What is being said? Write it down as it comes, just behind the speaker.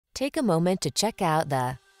Take a moment to check out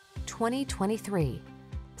the 2023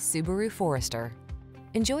 Subaru Forester.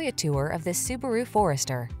 Enjoy a tour of this Subaru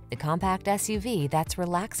Forester, the compact SUV that's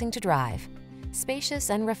relaxing to drive.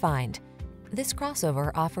 Spacious and refined, this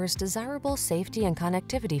crossover offers desirable safety and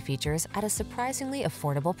connectivity features at a surprisingly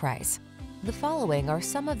affordable price. The following are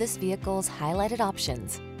some of this vehicle's highlighted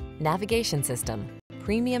options: navigation system,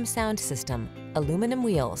 premium sound system, aluminum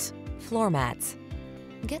wheels, floor mats.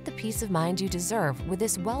 Get the peace of mind you deserve with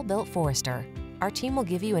this well-built Forester. Our team will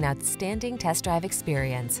give you an outstanding test drive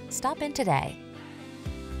experience. Stop in today.